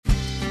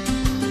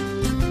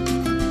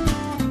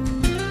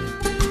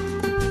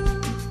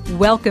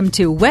Welcome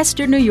to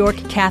Western New York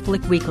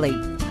Catholic Weekly,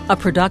 a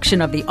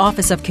production of the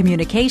Office of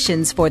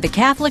Communications for the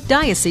Catholic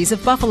Diocese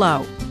of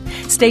Buffalo.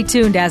 Stay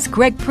tuned as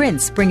Greg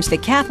Prince brings the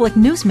Catholic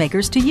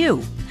newsmakers to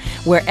you.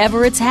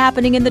 Wherever it's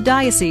happening in the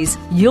diocese,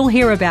 you'll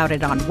hear about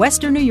it on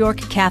Western New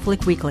York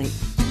Catholic Weekly.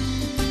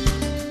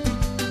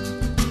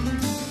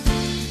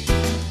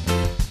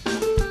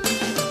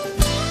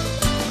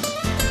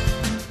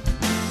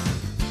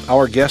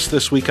 Our guest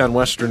this week on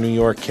Western New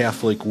York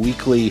Catholic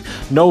Weekly,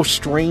 no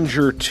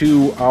stranger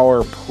to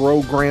our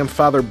program,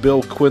 Father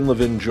Bill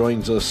Quinlivan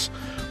joins us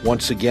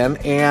once again,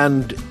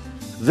 and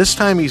this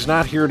time he's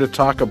not here to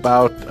talk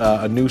about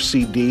a new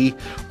CD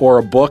or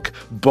a book,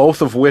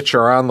 both of which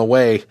are on the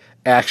way,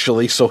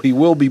 actually, so he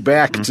will be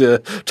back to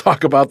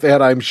talk about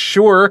that, I'm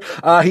sure.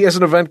 He has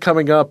an event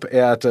coming up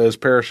at his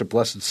parish at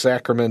Blessed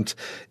Sacrament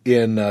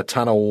in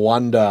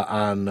Tonawanda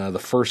on the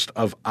 1st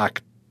of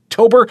October.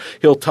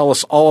 He'll tell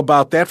us all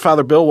about that.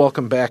 Father Bill,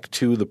 welcome back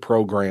to the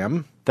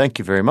program. Thank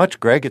you very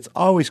much, Greg. It's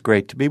always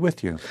great to be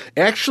with you.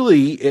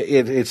 Actually,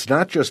 it's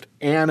not just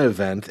an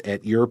event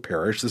at your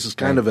parish. This is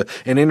kind of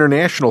an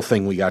international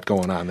thing we got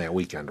going on that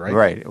weekend, right?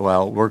 Right.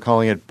 Well, we're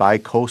calling it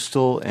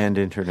bi-coastal and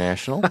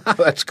international.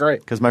 That's great.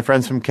 Because my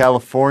friends from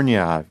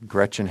California,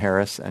 Gretchen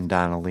Harris and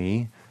Donna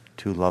Lee,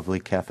 two lovely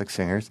Catholic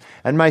singers,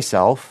 and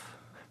myself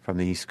from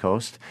the East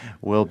Coast,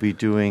 will be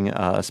doing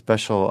a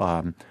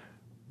special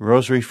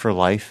Rosary for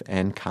Life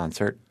and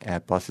concert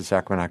at Blessed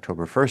Sacrament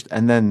October 1st.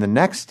 And then the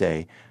next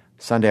day,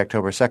 Sunday,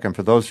 October 2nd,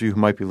 for those of you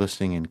who might be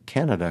listening in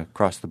Canada,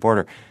 across the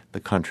border, the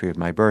country of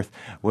my birth,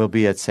 we'll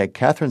be at St.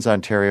 Catharines,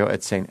 Ontario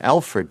at St.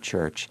 Alfred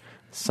Church,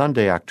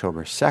 Sunday,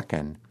 October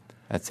 2nd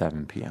at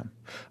 7 p.m.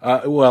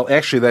 Well,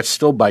 actually, that's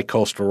still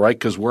bi-coastal, right?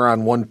 Because we're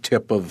on one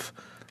tip of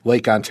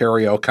Lake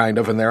Ontario, kind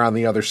of, and they're on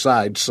the other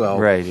side. So,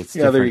 right, it's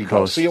yeah, there you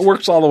go. See, it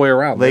works all the way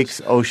around.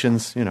 Lakes,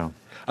 oceans, you know.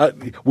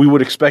 We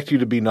would expect you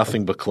to be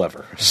nothing but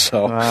clever.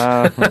 So,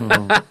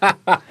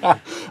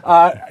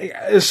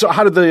 so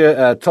how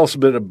did tell us a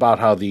bit about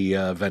how the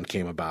event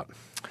came about?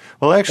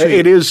 Well, actually,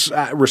 it is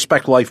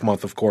Respect Life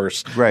Month, of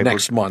course, right,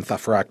 next month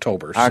for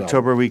October.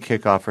 October, we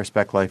kick off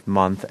Respect Life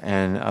Month,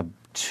 and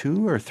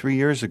 2 or 3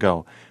 years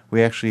ago,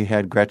 we actually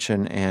had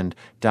Gretchen and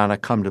Donna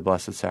come to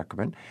Blessed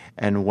Sacrament,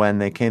 and when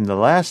they came the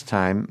last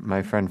time,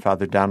 my friend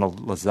Father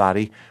Donald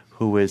Lazzotti,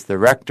 who is the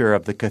rector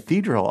of the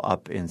cathedral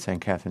up in St.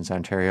 Catharines,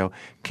 Ontario,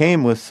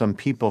 came with some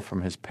people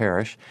from his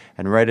parish.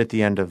 And right at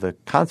the end of the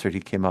concert,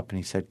 he came up and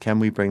he said, "Can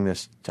we bring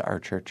this to our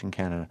church in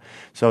Canada?"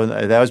 So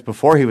that was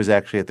before he was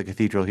actually at the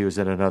cathedral. He was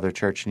at another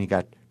church, and he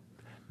got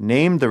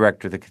named the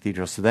rector of the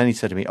cathedral. So then he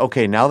said to me,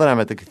 "Okay, now that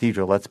I'm at the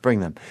cathedral, let's bring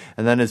them."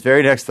 And then his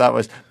very next thought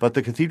was, "But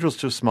the cathedral's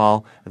too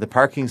small, the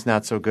parking's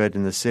not so good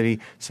in the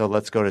city, so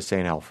let's go to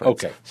St.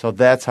 Alfred's." Okay. So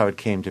that's how it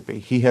came to be.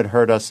 He had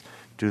heard us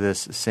do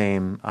this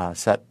same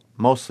set,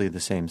 mostly the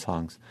same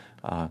songs,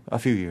 a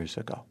few years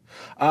ago.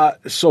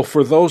 So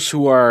for those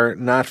who are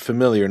not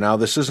familiar, now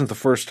this isn't the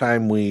first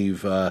time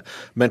we've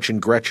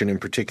mentioned Gretchen in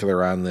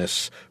particular on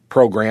this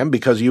program,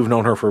 because you've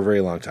known her for a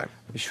very long time.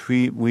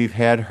 We've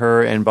had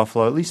her in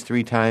Buffalo at least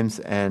 3 times,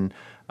 and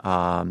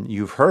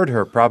you've heard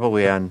her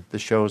probably on the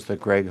shows that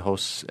Greg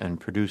hosts and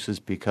produces,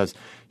 because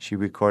she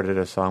recorded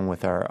a song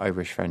with our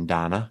Irish friend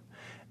Donna,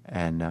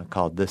 and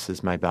called "This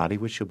Is My Body,"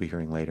 which you'll be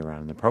hearing later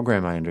on in the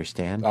program, I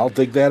understand. I'll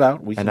dig that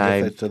out. We can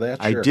get to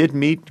that, sure. I did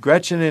meet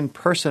Gretchen in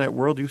person at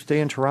World Youth Day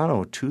in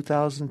Toronto,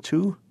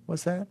 2002,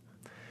 was that?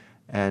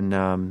 And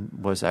I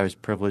was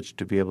privileged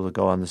to be able to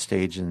go on the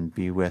stage and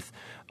be with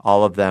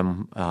all of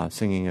them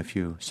singing a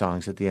few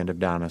songs at the end of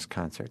Donna's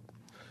concert.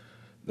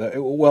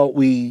 Well,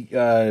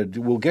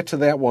 we'll get to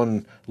that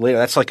one later.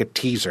 That's like a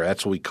teaser.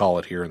 That's what we call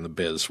it here in the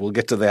biz. We'll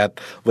get to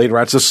that later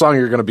on. It's a song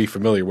you're going to be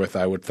familiar with,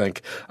 I would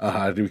think,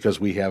 because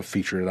we have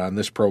featured it on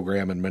this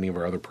program and many of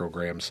our other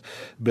programs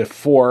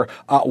before.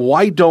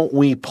 Why don't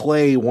we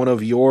play one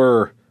of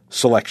your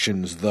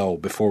selections, though,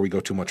 before we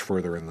go too much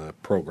further in the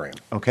program?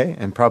 Okay,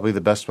 and probably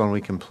the best one we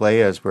can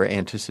play as we're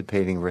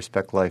anticipating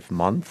Respect Life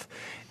Month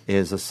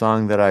is a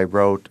song that I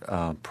wrote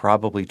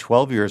probably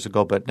 12 years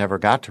ago, but never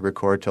got to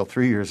record till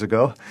 3 years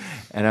ago.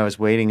 And I was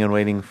waiting and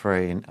waiting for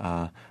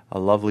a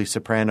lovely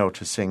soprano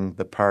to sing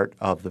the part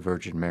of the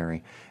Virgin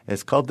Mary.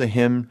 It's called The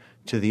Hymn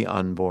to the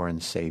Unborn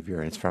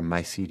Savior. It's from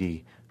my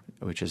CD,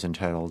 which is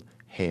entitled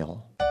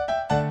Hail.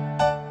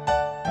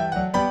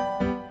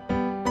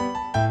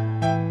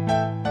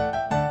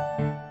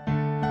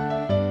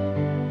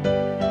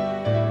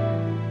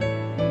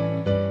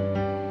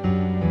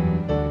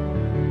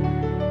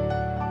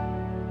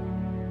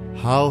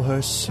 How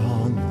her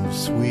song of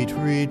sweet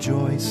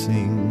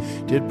rejoicing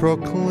did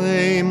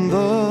proclaim the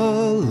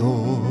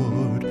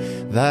Lord,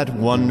 that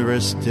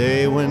wondrous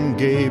day when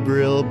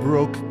Gabriel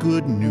broke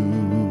good news.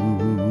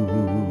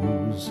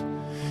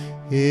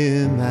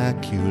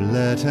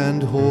 Immaculate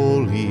and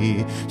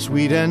holy,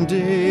 sweet and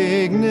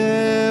dignified,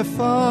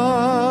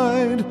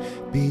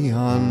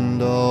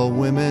 beyond all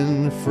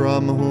women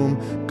from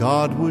whom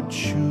God would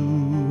choose.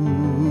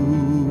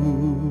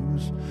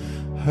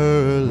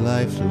 Her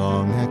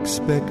lifelong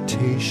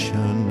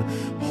expectation,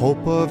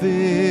 hope of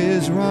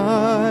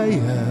Israel,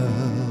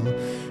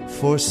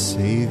 for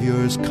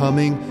Savior's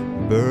coming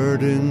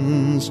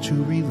burdens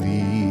to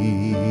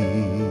relieve.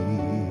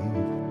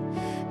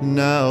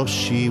 Now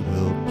she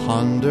will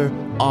ponder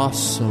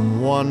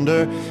awesome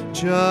wonder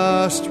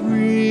just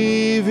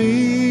revealed,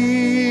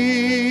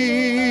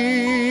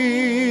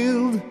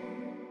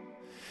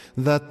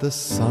 that the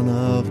Son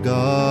of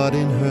God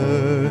in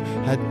her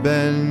had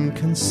been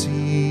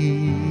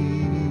conceived.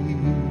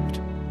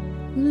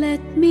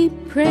 Let me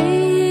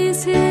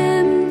praise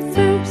him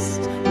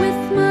first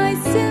with my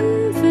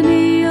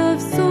symphony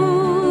of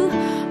soul.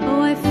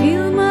 Oh, I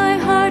feel my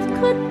heart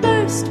could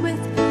burst with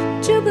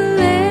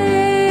jubilation.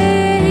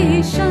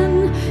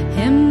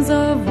 Hymns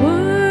of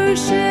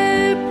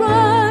worship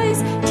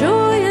rise,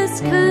 joyous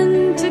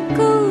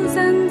canticles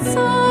and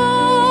sighs.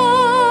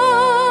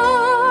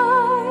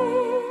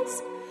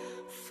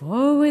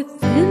 For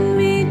within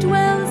me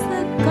dwells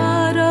the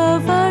God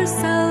of our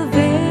salvation.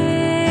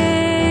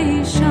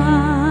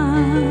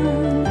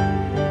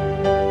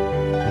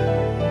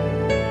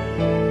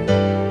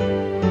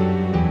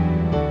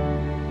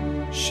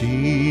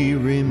 She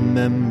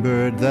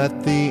remembered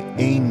that the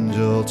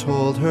angel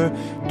told her,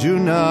 "Do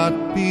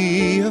not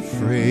be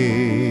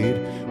afraid,"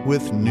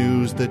 with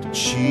news that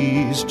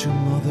she's to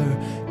mother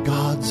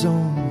God's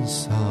own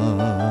Son.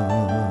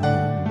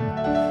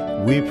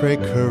 We pray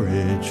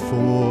courage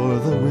for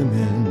the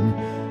women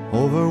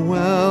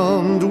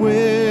overwhelmed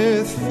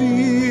with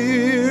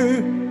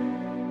fear,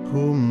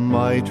 who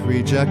might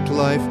reject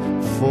life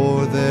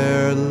for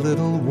their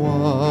little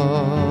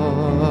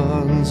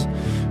ones.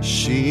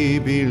 She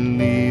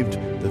believed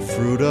the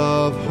fruit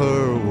of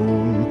her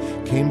womb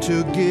came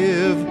to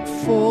give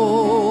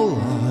full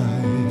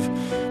life,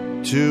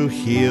 to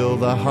heal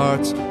the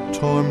hearts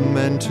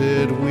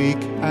tormented,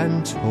 weak,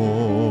 and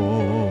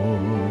torn.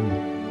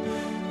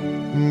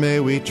 May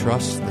we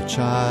trust the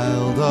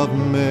child of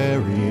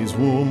Mary's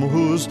womb,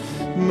 whose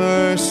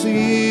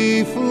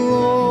mercy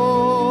flows,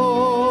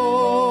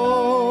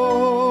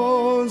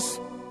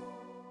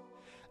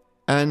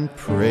 and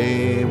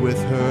pray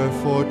with her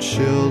for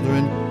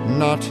children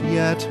not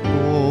yet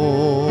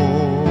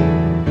born.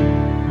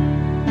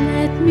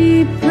 Let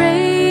me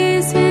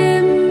praise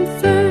him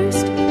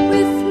first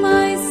with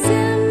my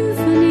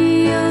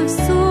symphony of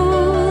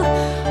soul.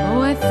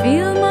 Oh, I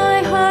feel my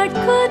heart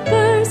could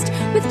burst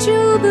with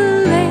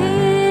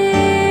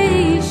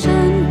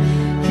jubilation.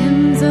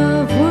 Hymns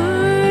of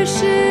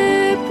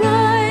worship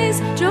rise,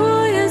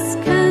 joyous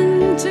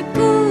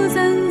canticles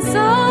and sighs.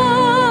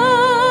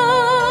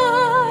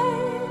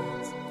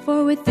 For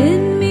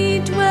within me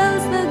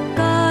dwells the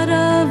God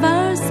of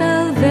our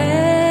salvation.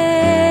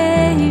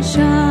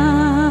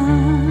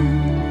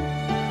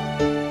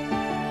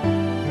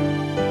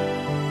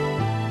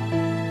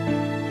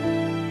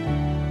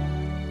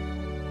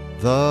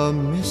 The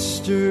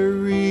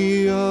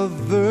mystery of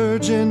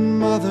Virgin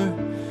Mother,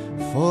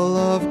 full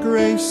of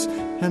grace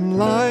and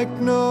like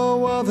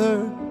no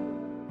other.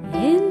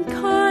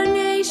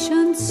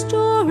 Incarnation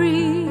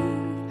story,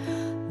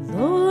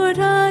 Lord,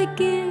 I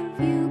give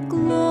you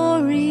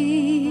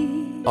glory.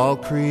 All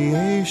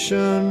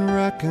creation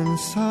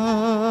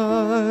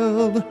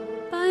reconciled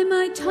By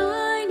my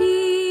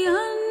tiny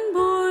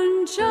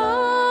unborn child.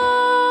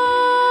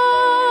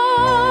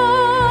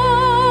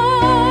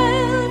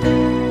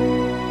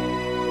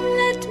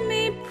 Let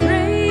me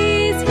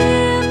praise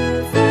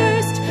him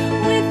first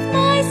with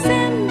my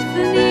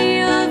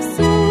symphony of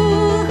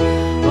soul.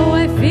 Oh,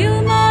 I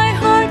feel my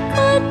heart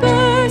could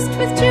burst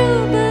with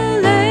jubilation.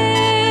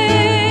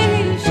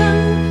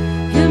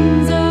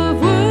 Hymns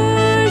of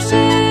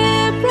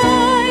worship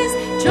rise,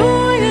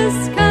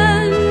 joyous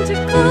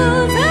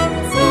canticles and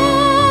sighs.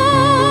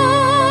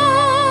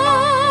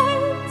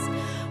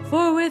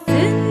 For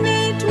within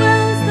me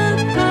dwells the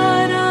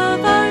God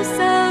of our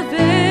salvation.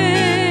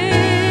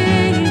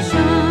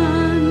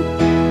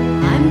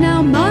 I'm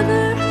now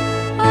mother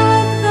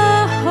of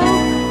the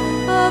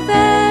hope of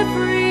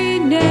every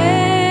nation.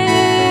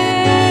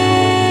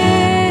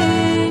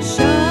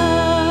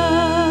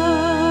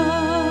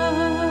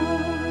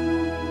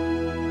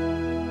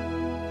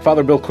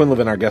 Father Bill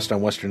Quinlivan, our guest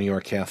on Western New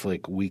York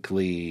Catholic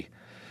Weekly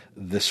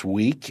this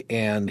week,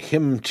 and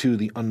Hymn to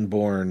the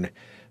Unborn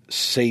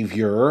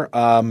Savior.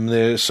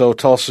 So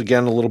tell us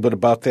again a little bit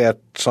about that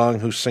song.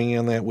 Who's singing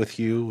on that with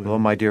you? Well,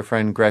 my dear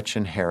friend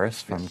Gretchen Harris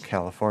from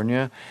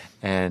California.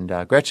 And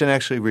Gretchen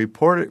actually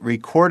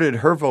recorded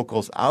her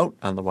vocals out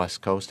on the West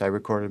Coast. I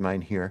recorded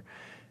mine here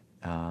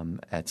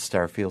at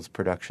Starfields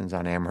Productions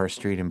on Amherst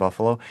Street in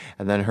Buffalo.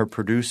 And then her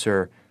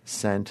producer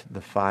sent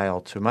the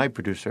file to my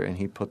producer, and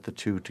he put the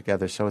two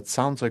together. So it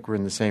sounds like we're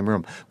in the same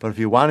room. But if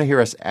you want to hear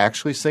us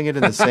actually sing it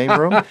in the same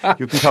room,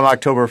 you can come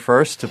October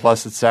 1st to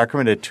Blessed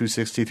Sacrament at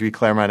 263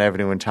 Claremont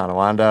Avenue in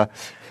Tonawanda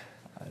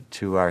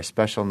to our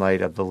special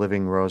night of the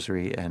Living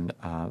Rosary. And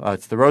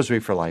it's the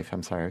Rosary for Life.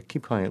 I'm sorry. I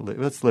keep calling it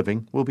it's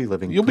living. We'll be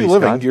living. You'll be Please,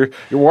 living. God.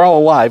 We're all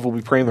alive. We'll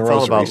be praying the It's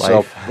rosary. all about so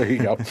life. there you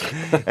go.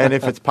 And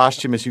if it's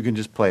posthumous, you can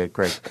just play it.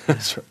 Great.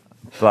 That's right.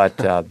 But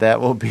that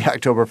will be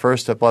October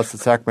 1st at Blessed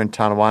Sacrament,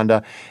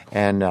 Tonawanda,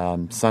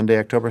 and Sunday,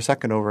 October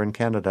 2nd over in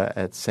Canada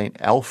at St.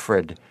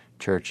 Alfred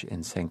church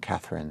in St.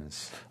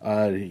 Catherine's.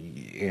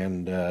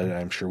 And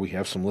I'm sure we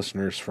have some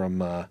listeners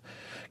from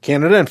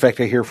Canada. In fact,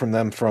 I hear from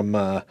them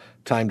from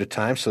time to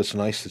time, so it's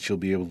nice that you'll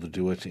be able to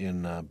do it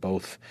in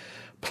both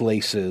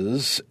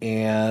places.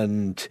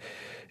 And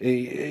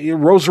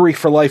Rosary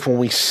for Life, when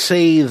we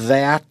say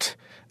that,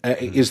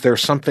 is there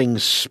something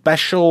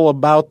special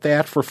about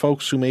that for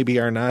folks who maybe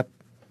are not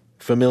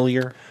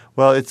familiar?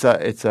 Well, it's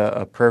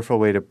a prayerful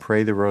way to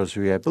pray the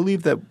Rosary. I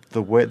believe that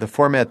the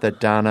format that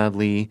Donna,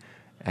 Lee,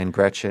 and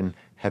Gretchen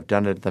have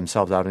done it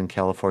themselves out in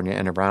California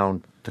and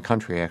around the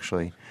country,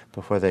 actually,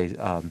 before they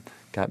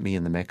got me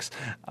in the mix.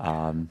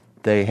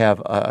 They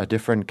have a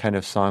different kind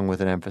of song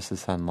with an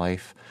emphasis on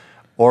life,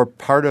 or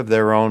part of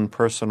their own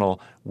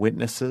personal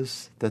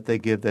witnesses that they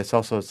give. It's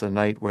a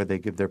night where they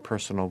give their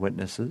personal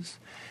witnesses,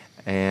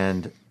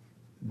 and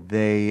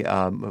they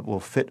will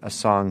fit a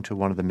song to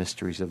one of the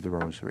mysteries of the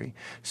Rosary.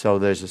 So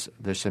there's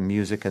some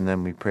music, and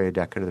then we pray a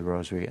decade of the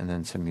Rosary, and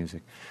then some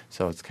music.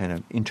 So it's kind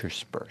of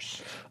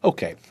interspersed.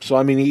 Okay, so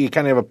I mean, you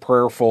kind of have a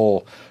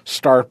prayerful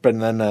start, but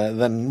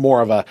then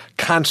more of a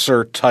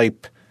concert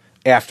type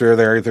after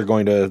they're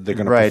going to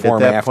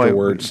perform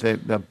afterwards.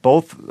 Point,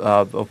 both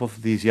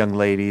of these young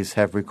ladies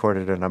have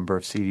recorded a number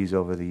of CDs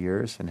over the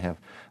years and have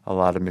a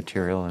lot of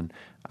material, and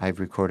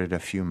I've recorded a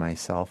few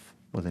myself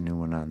with a new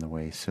one on the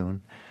way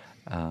soon.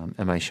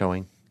 Am I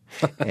showing?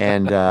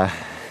 And we're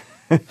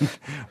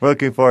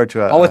looking forward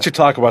to I'll let you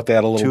talk about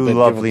that a little bit. Two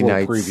lovely give a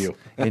nights. Preview.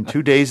 In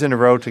 2 days in a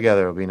row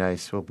together will be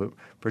nice. We'll be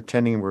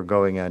pretending we're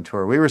going on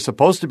tour. We were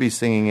supposed to be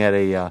singing at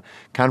a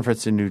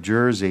conference in New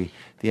Jersey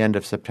the end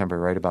of September,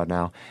 right about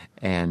now.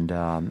 And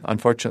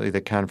unfortunately,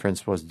 the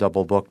conference was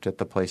double booked at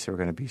the place they were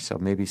going to be. So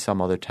maybe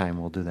some other time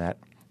we'll do that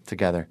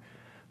together.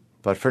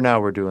 But for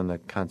now, we're doing the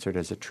concert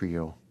as a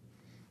trio.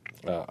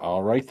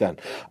 All right then.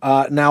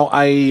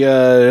 Now,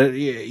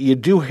 you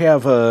do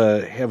have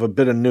a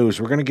bit of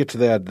news. We're going to get to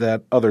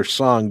that other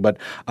song, but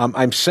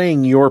I'm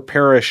saying your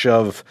parish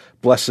of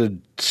Blessed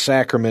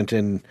Sacrament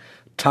in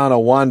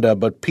Tonawanda,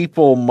 but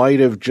people might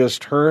have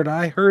just heard.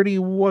 I heard he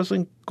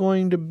wasn't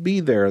going to be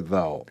there,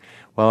 though.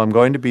 Well, I'm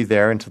going to be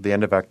there until the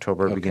end of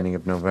October, beginning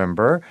of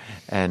November,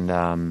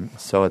 and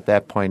so at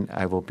that point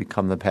I will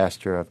become the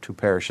pastor of two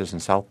parishes in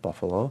South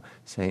Buffalo,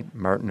 St.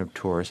 Martin of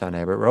Tours on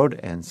Abbott Road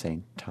and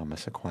St.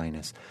 Thomas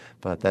Aquinas.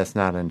 But that's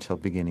not until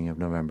beginning of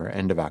November,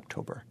 end of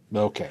October.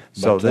 Okay.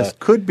 So this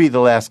could be the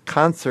last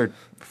concert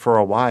for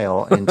a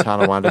while in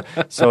Tonawanda.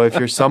 So if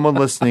you're someone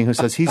listening who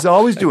says, he's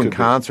always doing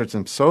concerts,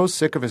 I'm so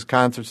sick of his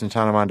concerts in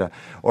Tonawanda,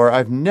 or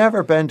I've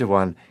never been to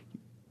one,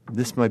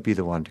 this might be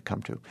the one to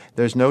come to.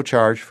 There's no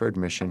charge for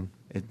admission.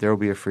 There will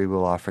be a free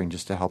will offering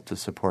just to help to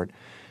support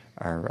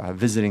our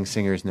visiting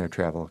singers and their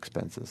travel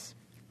expenses.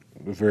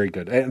 Very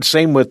good. And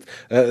same with,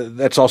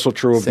 that's also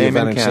true of the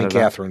event in St.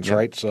 Catherine's, yep.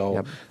 right?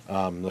 So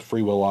the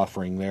free will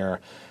offering there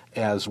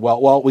as well.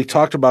 Well, we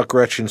talked about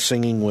Gretchen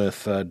singing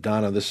with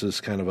Donna. This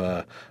is kind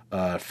of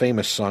a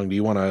famous song. Do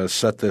you want to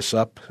set this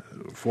up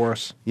for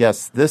us?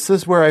 Yes. This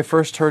is where I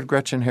first heard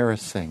Gretchen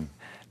Harris sing.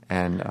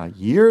 And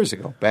years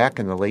ago, back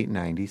in the late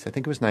 90s, I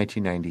think it was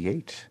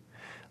 1998,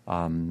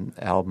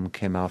 album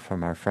came out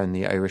from our friend,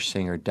 the Irish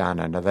singer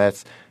Donna. Now,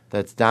 that's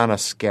Donna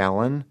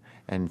Scallon,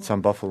 and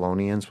some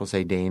Buffalonians will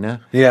say Dana.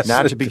 Yes.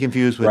 Not to be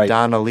confused with right.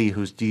 Donna Lee,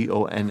 who's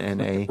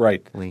D-O-N-N-A.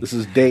 Right. Lee. This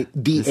is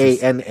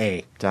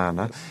D-A-N-A.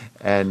 Donna.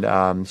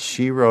 And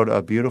she wrote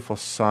a beautiful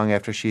song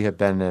after she had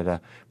been at a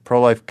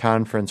pro-life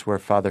conference where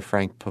Father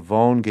Frank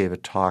Pavone gave a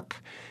talk.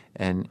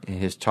 And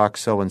his talk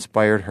so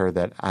inspired her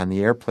that on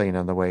the airplane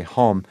on the way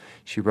home,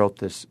 she wrote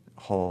this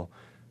whole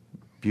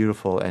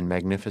beautiful and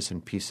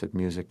magnificent piece of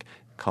music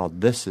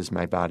called This Is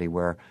My Body,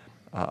 where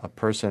a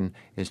person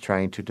is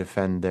trying to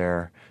defend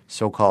their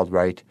so-called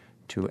right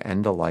to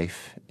end a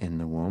life in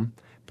the womb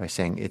by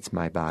saying, it's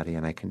my body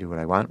and I can do what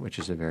I want, which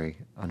is a very,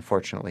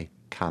 unfortunately,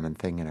 common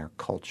thing in our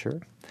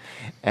culture.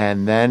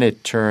 And then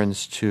it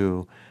turns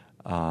to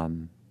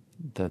the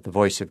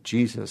voice of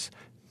Jesus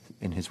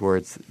in his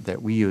words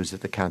that we use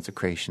at the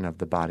consecration of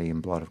the body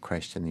and blood of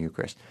Christ in the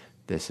Eucharist.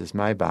 This is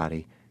my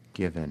body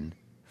given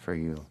for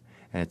you.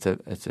 And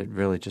it's a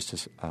really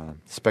just a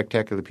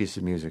spectacular piece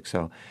of music.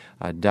 So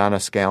Donna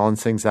Scallon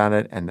sings on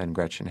it, and then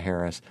Gretchen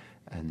Harris.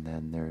 And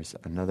then there's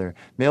another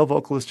male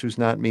vocalist who's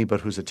not me,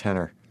 but who's a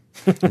tenor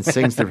and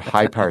sings the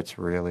high parts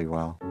really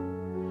well.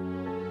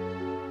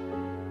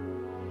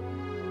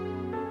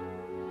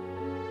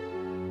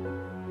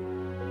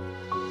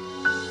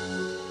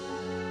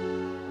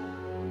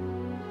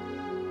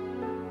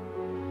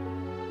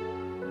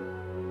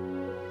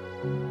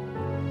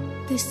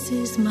 This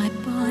is my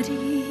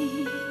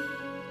body,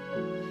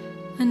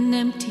 an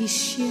empty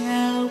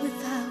shell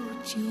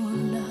without your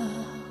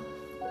love.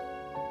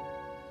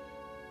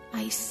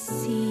 I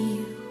see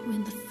you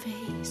in the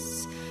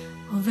face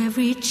of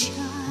every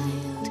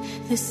child.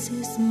 This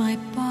is my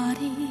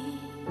body,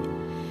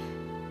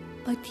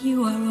 but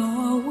you are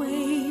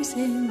always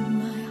in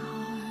my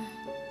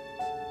heart,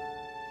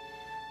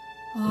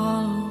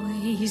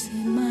 always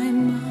in my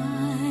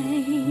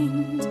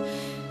mind.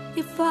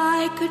 If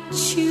I could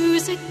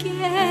choose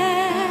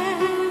again,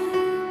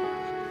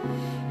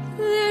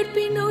 there'd be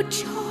no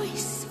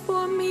choice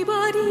for me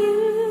but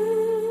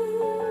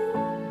you.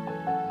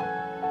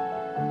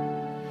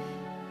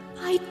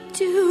 I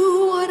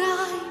do what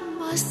I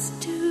must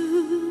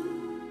do.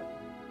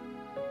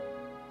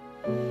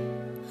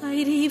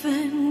 I'd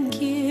even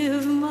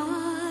give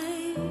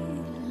my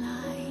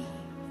life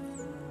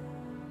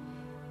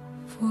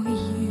for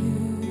you.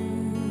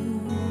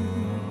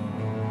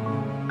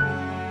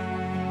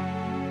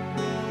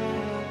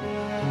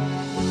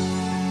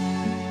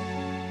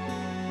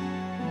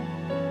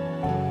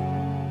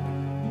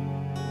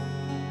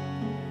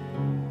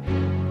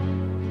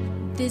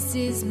 This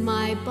is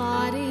my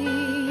body.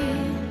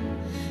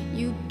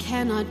 You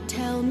cannot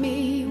tell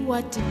me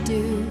what to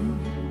do.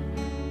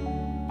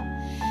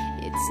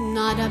 It's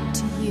not up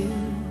to you.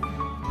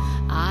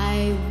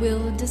 I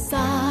will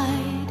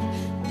decide.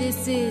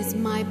 This is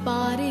my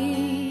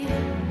body,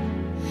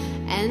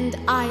 and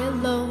I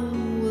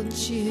alone will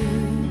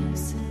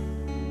choose.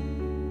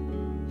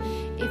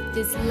 If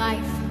this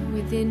life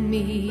within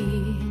me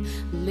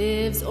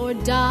lives or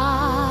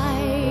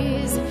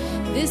dies,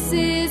 this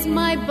is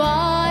my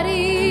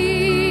body.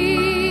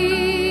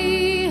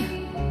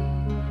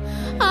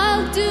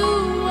 I'll do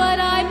what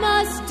I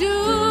must do.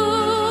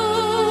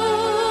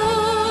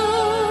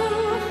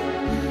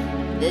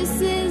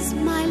 This is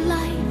my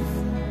life.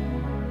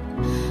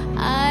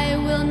 I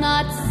will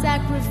not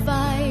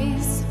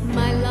sacrifice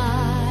my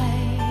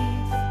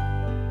life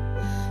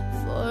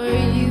for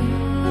you.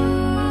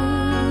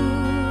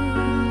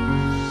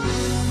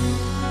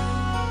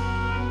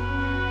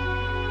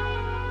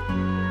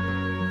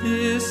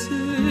 This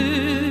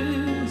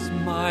is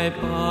my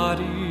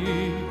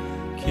body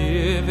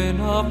given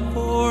up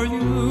for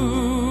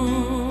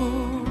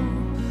you,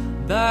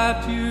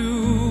 that you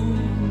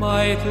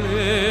might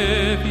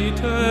live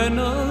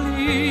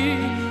eternally.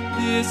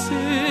 This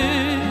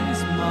is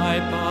my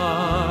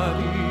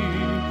body,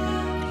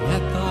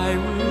 yet thy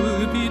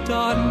will be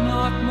done,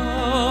 not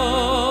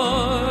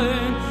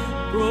mine.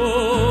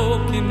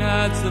 Broken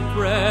as the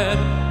bread,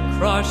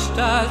 crushed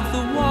as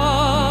the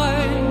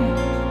wine.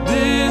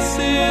 This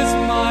is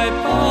my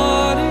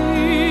body.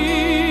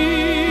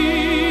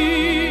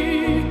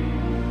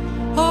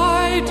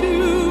 I do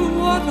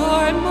what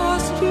I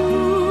must do.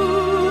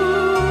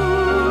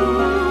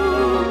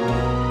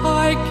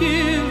 I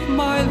give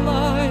my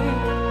life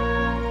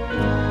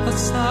a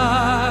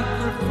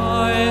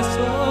sacrifice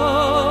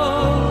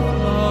of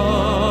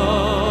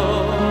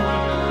love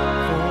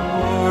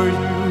for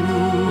you.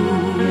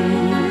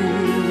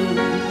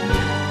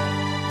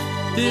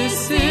 This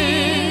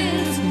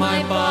is my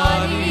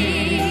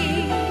body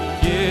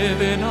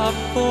given up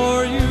for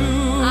you.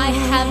 I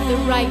have the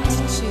right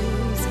to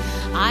choose.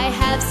 I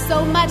have so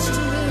much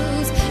to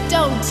lose.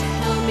 Don't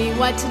tell me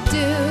what to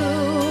do.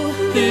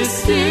 This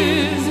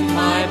is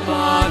my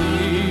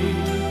body,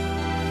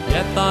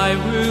 yet thy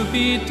will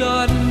be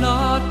done,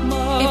 not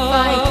mine. If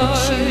I could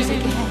choose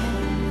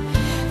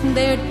again,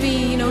 there'd be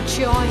no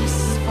choice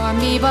for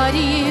me but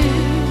you.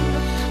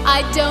 I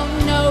don't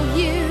know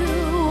you.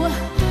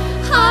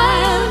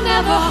 I'll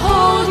never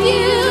hold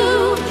you.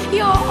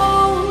 You're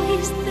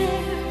always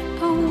there,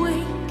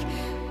 awake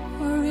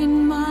or in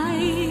my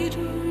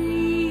dream.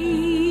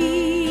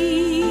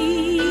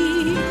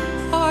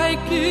 I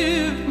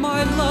give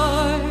my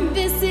life.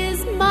 This is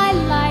my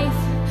life.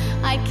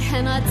 I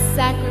cannot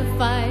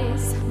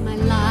sacrifice my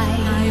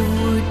life. I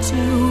would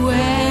do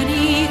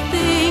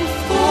anything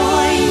for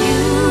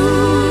you.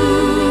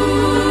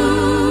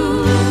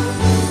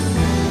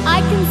 I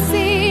can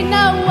see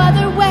no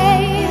other way.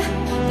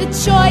 The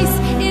choice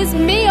is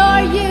me or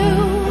you.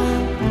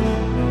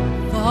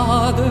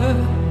 Father,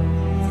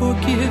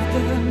 forgive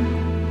them.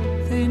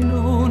 They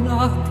know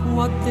not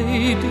what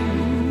they do.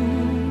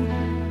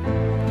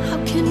 How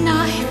can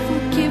I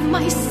forgive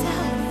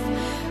myself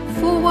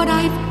for what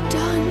I've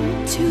done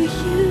to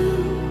you?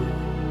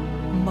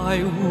 My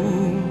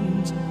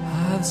wounds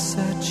have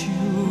set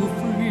you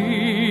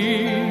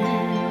free.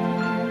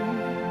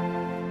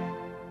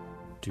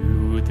 Do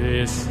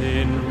this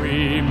in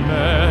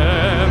remembrance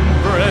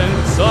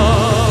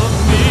of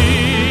me.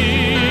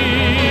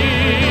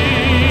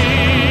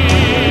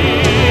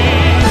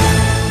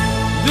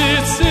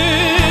 This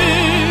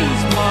is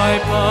my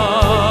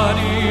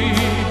body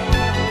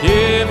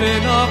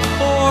given up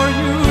for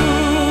you,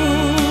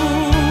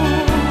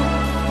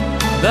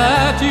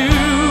 that you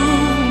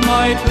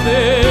might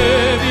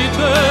live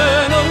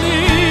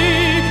eternally.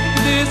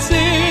 This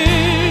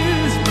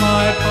is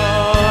my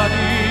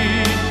body,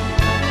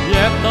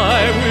 yet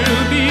thy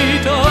will be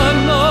done,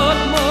 not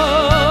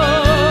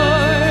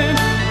mine.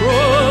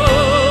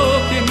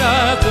 Broken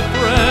as the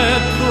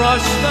bread,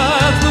 crushed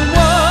as the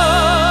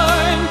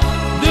wine.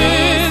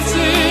 This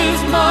is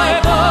my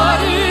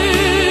body.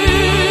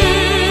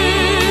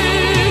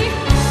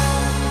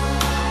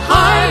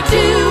 I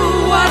do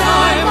what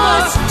I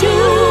must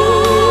do.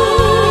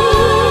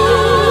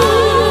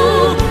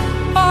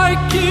 I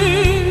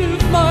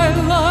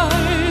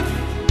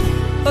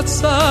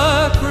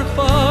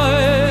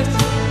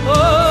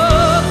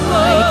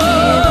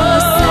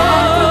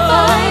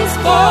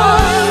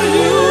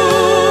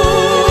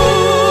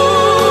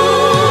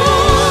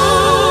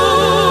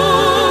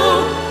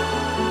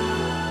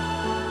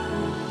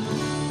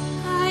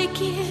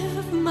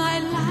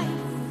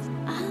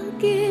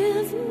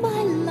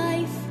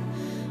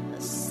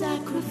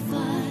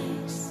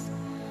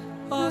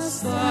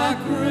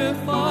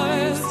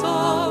sacrifice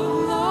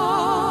of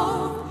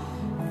love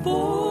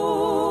for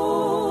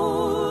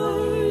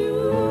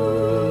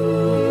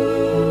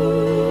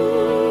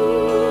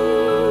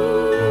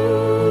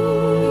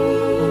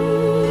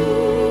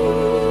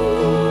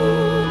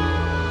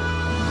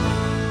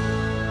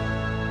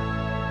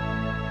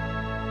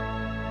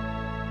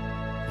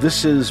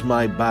This is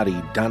My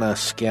Body, Donna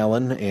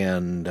Scallon,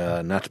 and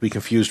not to be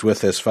confused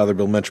with, as Father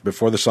Bill mentioned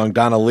before the song,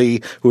 Donna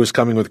Lee, who is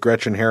coming with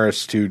Gretchen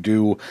Harris to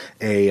do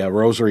a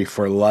Rosary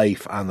for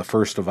Life on the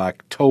 1st of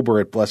October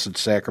at Blessed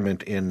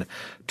Sacrament in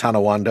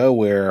Tonawanda,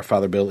 where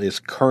Father Bill is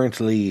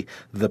currently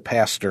the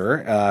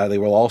pastor. They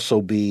will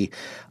also be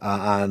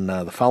on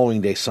the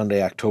following day,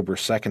 Sunday, October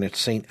 2nd, at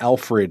St.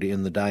 Alfred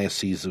in the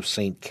Diocese of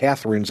St.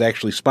 Catherine's,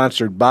 actually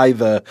sponsored by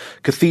the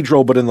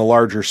cathedral, but in the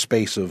larger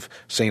space of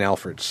St.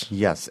 Alfred's.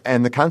 Yes,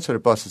 and the concert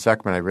at Blessed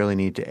Sacrament, I really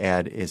need to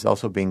add, is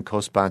also being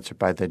co-sponsored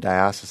by the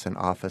Diocesan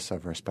Office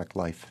of Respect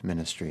Life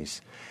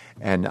Ministries.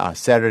 And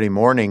Saturday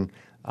morning,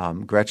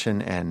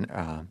 Gretchen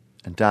and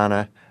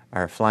Donna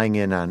are flying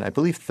in on, I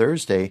believe,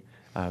 Thursday.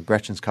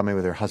 Gretchen's coming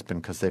with her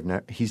husband because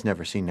he's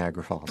never seen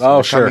Niagara Falls.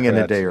 So they're coming in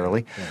a day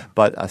early. Yeah.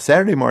 But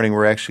Saturday morning,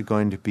 we're actually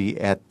going to be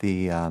at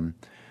the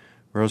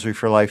Rosary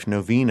for Life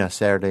Novena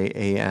Saturday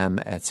a.m.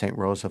 at St.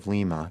 Rose of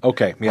Lima.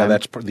 Okay, yeah,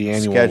 that's the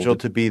annual. Scheduled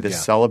to be the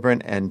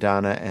celebrant, and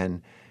Donna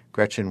and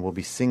Gretchen will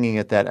be singing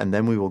at that, and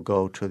then we will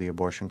go to the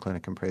abortion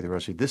clinic and pray the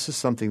Rosary. This is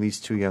something these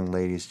two young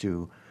ladies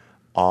do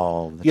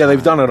all the time. Yeah,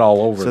 they've done it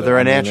all over. So they're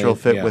a natural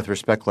fit with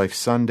Respect Life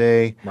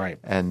Sunday, right?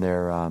 And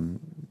they're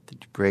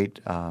great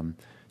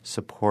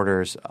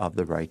supporters of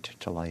the right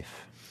to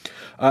life.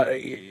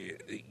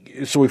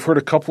 So we've heard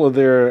a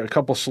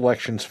couple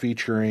selections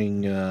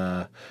featuring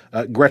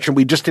Gretchen.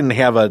 We just didn't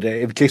have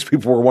in case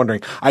people were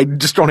wondering, I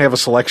just don't have a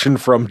selection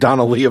from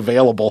Donna Lee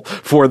available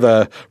for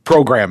the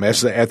program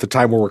at the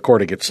time we're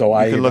recording it. So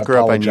I look her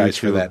up on YouTube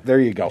for that. There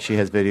you go. She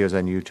has videos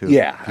on YouTube.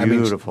 Yeah,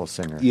 beautiful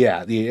singer.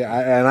 Yeah,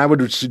 and I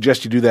would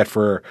suggest you do that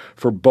for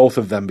both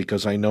of them,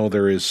 because I know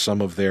there is some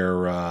of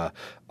their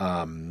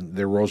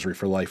Rosary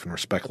for Life and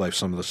Respect Life.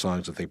 Some of the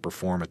songs that they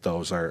perform at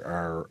those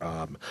are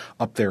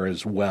up there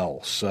as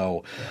well.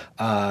 So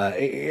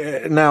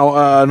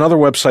now another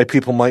website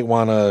people might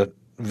want to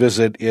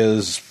visit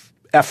is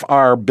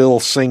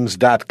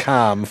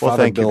FRBillSings.com. Well,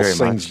 thank you very much.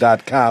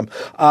 FRBillSings.com.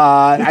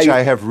 Which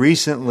I have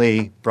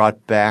recently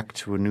brought back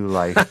to a new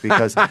life,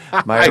 because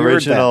my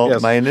original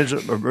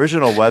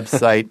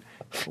website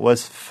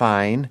was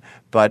fine,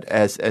 but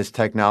as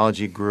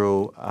technology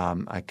grew,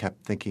 I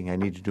kept thinking I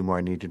need to do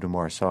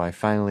more. So I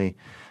finally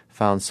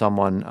found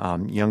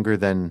someone younger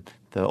than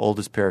the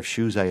oldest pair of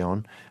shoes I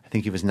own. I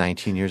think he was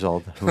 19 years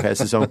old, who has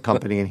his own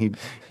company, and he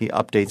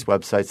updates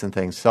websites and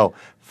things. So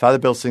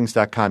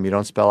FatherBillSings.com. You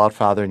don't spell out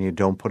Father and you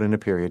don't put in a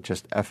period,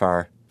 just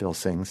FR Bill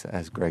Sings,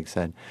 as Greg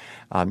said.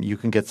 You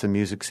can get some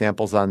music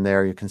samples on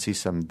there. You can see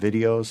some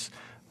videos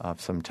of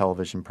some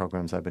television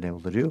programs I've been able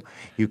to do.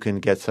 You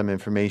can get some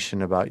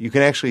information about – you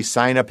can actually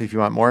sign up if you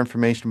want more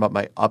information about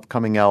my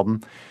upcoming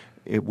album,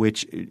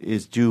 which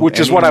is due – which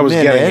is what I was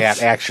getting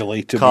at,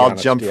 actually, to called be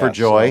honest. Jump for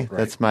Joy. So, right.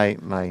 That's my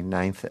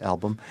ninth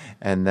album.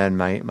 And then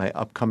my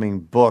upcoming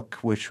book,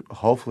 which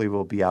hopefully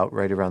will be out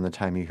right around the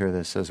time you hear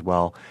this as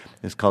well,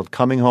 is called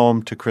Coming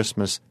Home to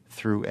Christmas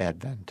Through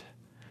Advent.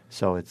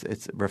 So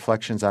it's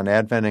reflections on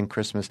Advent and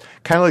Christmas,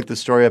 kind of like the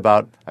story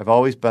about I've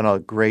always been a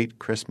great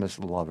Christmas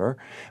lover,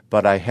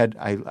 but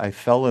I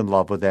fell in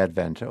love with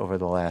Advent over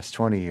the last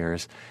 20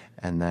 years.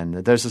 And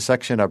then there's a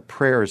section of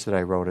prayers that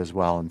I wrote as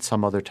well, and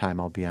some other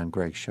time I'll be on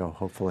Greg's show,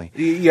 hopefully.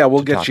 Yeah,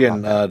 we'll get you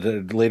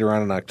in later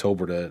on in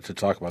October to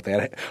talk about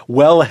that.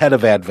 Well ahead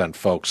of Advent,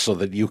 folks, so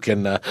that you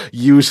can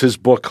use his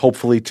book,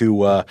 hopefully,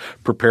 to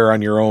prepare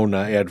on your own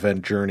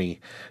Advent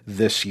journey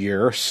this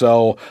year.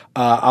 So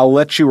I'll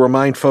let you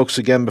remind folks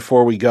again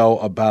before we go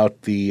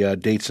about the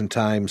dates and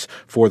times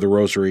for the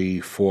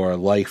Rosary for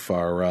Life,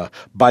 our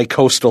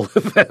bi-coastal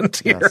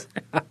event here. Yes.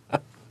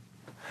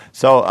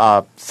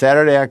 So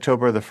Saturday,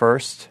 October the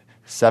 1st,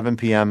 7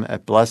 p.m.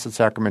 at Blessed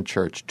Sacrament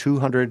Church,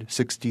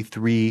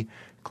 263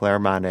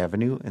 Claremont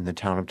Avenue in the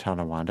town of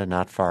Tonawanda,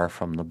 not far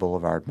from the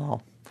Boulevard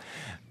Mall.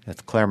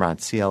 That's Claremont,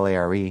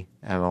 Claremont.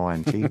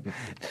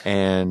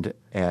 And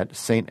at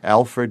St.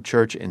 Alfred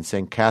Church in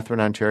St. Catherine,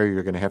 Ontario.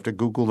 You're going to have to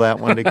Google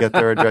that one to get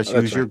their address.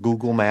 Use your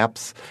Google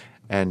Maps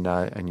and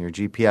your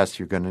GPS.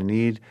 You're going to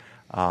need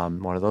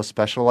one of those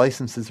special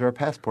licenses or a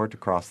passport to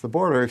cross the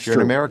border if you're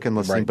an American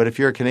listening. Right. But if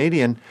you're a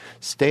Canadian,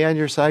 stay on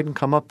your side and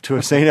come up to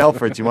a St.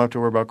 Alfred's. You won't have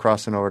to worry about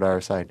crossing over to our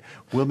side.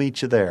 We'll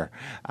meet you there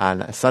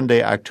on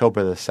Sunday,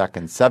 October the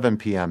 2nd, 7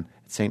 p.m.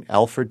 at St.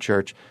 Alfred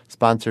Church,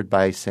 sponsored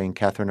by St.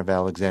 Catherine of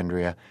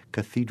Alexandria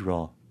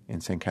Cathedral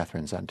in St.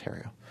 Catharines,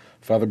 Ontario.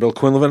 Father Bill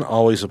Quinlivan,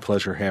 always a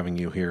pleasure having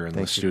you here in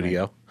the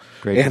studio.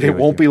 Great to and be it with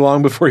won't you. be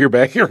long before you're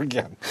back here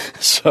again.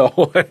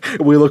 So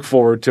we look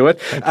forward to it.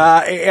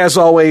 As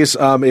always,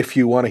 if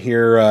you want to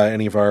hear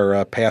any of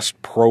our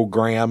past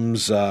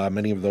programs,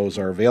 many of those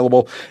are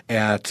available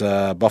at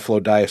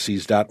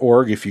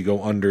buffalodiocese.org if you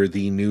go under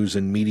the News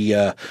and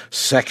Media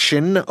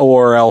section,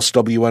 or else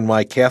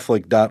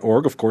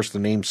WNYCatholic.org, of course, the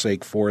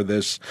namesake for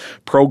this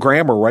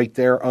program, or right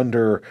there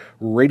under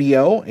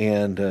radio,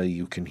 and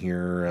you can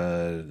hear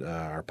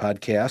our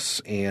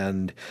podcasts.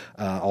 And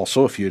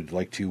also, if you'd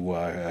like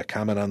to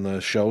comment on the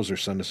shows or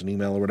send us an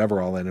email or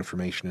whatever, all that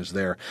information is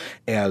there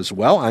as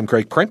well. I'm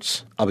Greg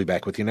Prince. I'll be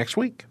back with you next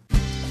week.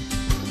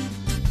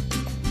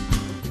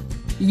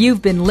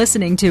 You've been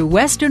listening to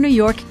Western New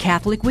York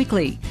Catholic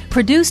Weekly,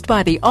 produced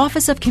by the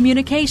Office of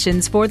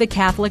Communications for the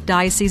Catholic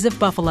Diocese of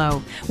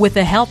Buffalo, with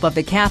the help of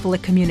the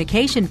Catholic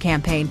Communication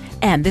Campaign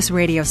and this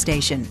radio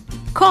station.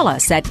 Call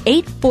us at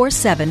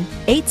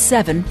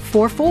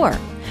 847-8744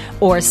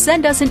 or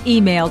send us an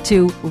email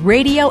to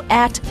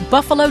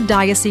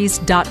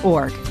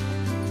radio@buffalodiocese.org.